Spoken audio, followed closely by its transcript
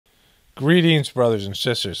Greetings, brothers and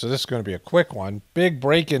sisters. So this is going to be a quick one. Big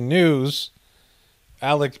breaking news.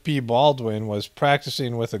 Alec Baldwin was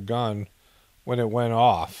practicing with a gun when it went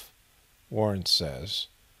off, Warren says.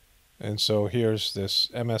 And so here's this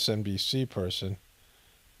MSNBC person.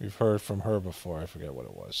 We've heard from her before. I forget what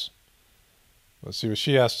it was. Let's see what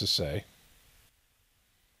she has to say.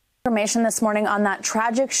 Information this morning on that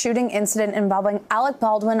tragic shooting incident involving Alec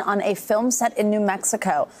Baldwin on a film set in New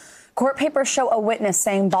Mexico. Court papers show a witness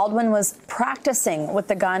saying Baldwin was practicing with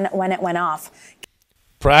the gun when it went off.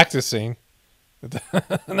 Practicing?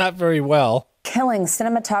 Not very well. Killing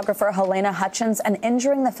cinematographer Helena Hutchins and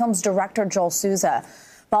injuring the film's director Joel Souza.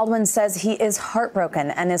 Baldwin says he is heartbroken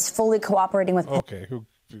and is fully cooperating with... Okay,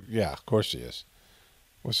 yeah, of course he is.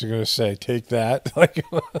 What's he going to say? Take that? Like,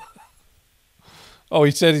 oh,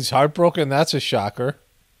 he said he's heartbroken? That's a shocker.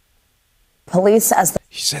 Police as...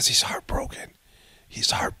 He says he's heartbroken.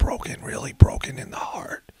 He's heartbroken, really broken in the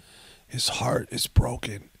heart. His heart is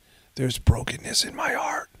broken. There's brokenness in my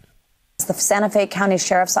heart. The Santa Fe County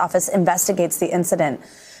Sheriff's Office investigates the incident.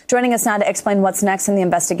 Joining us now to explain what's next in the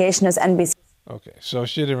investigation is NBC. Okay, so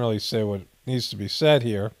she didn't really say what needs to be said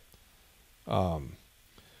here.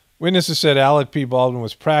 Witnesses said Alec P. Baldwin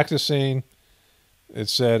was practicing. It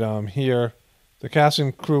said here, the cast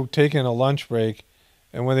and crew taking a lunch break,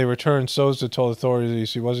 and when they returned, Souza told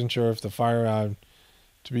authorities he wasn't sure if the firearm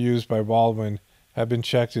to be used by Baldwin had been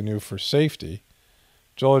checked anew for safety.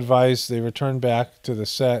 Joel advised they return back to the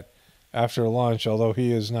set after lunch, although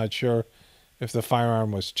he is not sure if the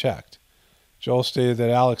firearm was checked. Joel stated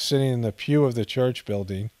that Alex sitting in the pew of the church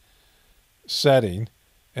building setting,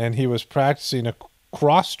 and he was practicing a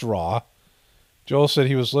cross draw. Joel said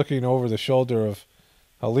he was looking over the shoulder of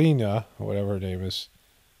Helena, whatever her name is,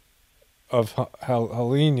 of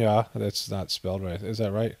Helena. That's not spelled right. Is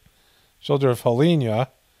that right? Shoulder of Helena.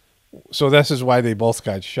 So this is why they both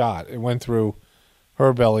got shot. It went through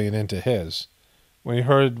her belly and into his. When he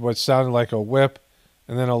heard what sounded like a whip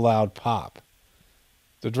and then a loud pop.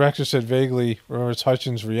 The director said vaguely remembers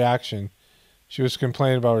Hutchins' reaction. She was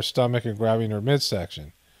complaining about her stomach and grabbing her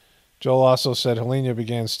midsection. Joel also said Helena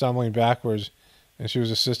began stumbling backwards and she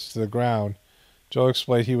was assisted to the ground. Joel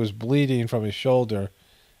explained he was bleeding from his shoulder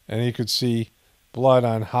and he could see blood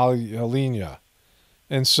on Helena.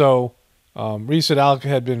 And so Reese said Alec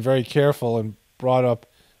had been very careful and brought up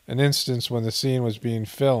an instance when the scene was being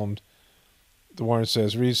filmed. The warrant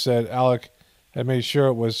says Reese said Alec had made sure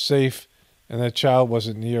it was safe and that child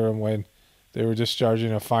wasn't near him when they were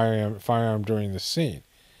discharging a firearm during the scene.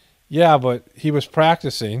 Yeah, but he was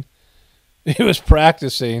practicing. He was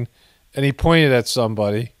practicing, and he pointed at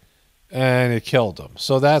somebody, and it killed him.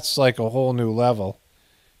 So that's like a whole new level,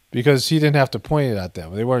 because he didn't have to point it at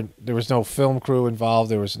them. They weren't. There was no film crew involved.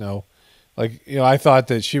 There was no, like, you know. I thought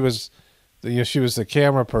that she was, she was the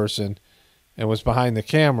camera person, and was behind the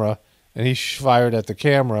camera, and he fired at the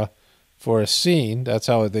camera for a scene. That's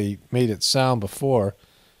how they made it sound before.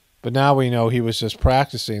 But now we know he was just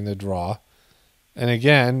practicing the draw. And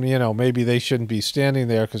again, you know, maybe they shouldn't be standing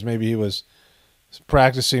there because maybe he was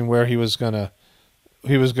practicing where he was gonna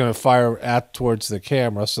fire at towards the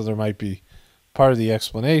camera, so there might be part of the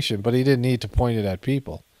explanation, but he didn't need to point it at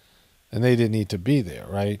people. And they didn't need to be there,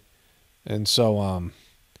 right? And so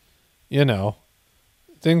you know,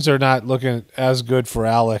 things are not looking as good for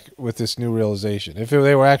Alec with this new realization. If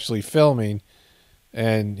they were actually filming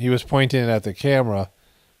and he was pointing it at the camera,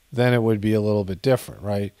 then it would be a little bit different,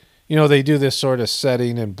 right? You know, they do this sort of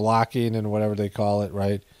setting and blocking and whatever they call it,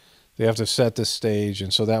 right? They have to set the stage,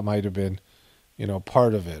 and so that might have been, you know,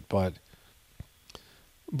 part of it. But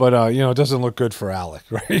you know, it doesn't look good for Alec,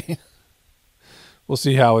 right? We'll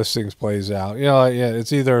see how this thing plays out. You know, yeah,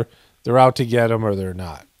 it's either they're out to get him or they're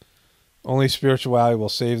not. Only spirituality will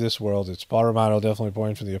save this world. It's Baldwin, definitely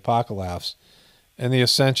born from the Apocalypse and the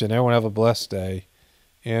Ascension. Everyone have a blessed day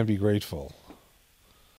and be grateful.